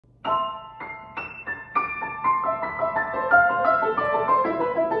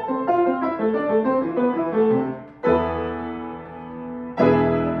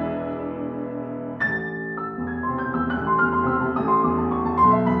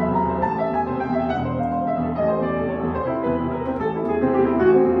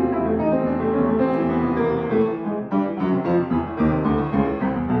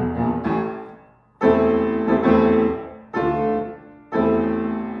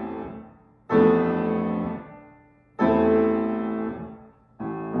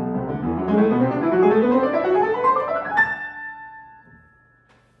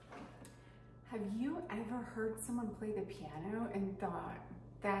thought,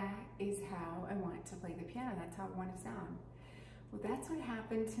 that is how I want to play the piano. That's how I want to sound. Well, that's what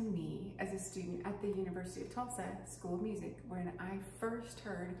happened to me as a student at the University of Tulsa School of Music. When I first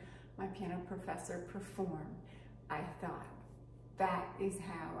heard my piano professor perform, I thought, that is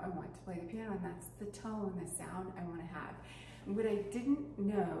how I want to play the piano, and that's the tone, the sound I want to have. And what I didn't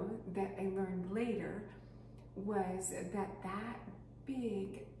know that I learned later was that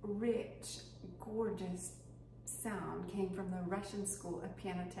big, rich, gorgeous sound came from the Russian school of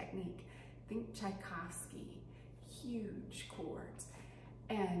piano technique. Think Tchaikovsky, huge chords.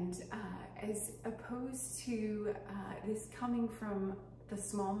 And as opposed to this coming from the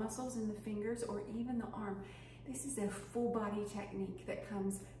small muscles in the fingers or even the arm, this is a full body technique that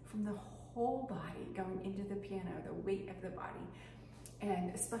comes from the whole body going into the piano, the weight of the body,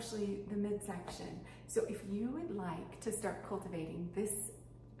 and especially the midsection. So if you would like to start cultivating this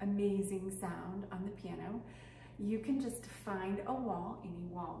amazing sound on the piano, you can just find a wall, any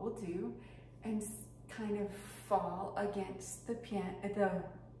wall will do, and kind of fall against the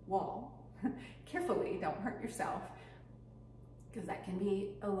wall. Carefully, don't hurt yourself, because that can be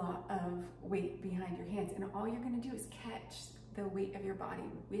a lot of weight behind your hands. And all you're going to do is catch the weight of your body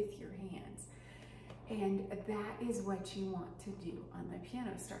with your hands. And that is what you want to do on the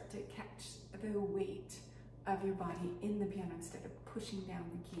piano. Start to catch the weight of your body in the piano instead of pushing down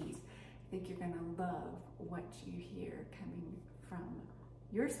the keys. I think you're going to love what you hear coming from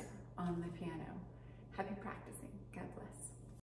yourself on the piano. Happy practicing. God bless.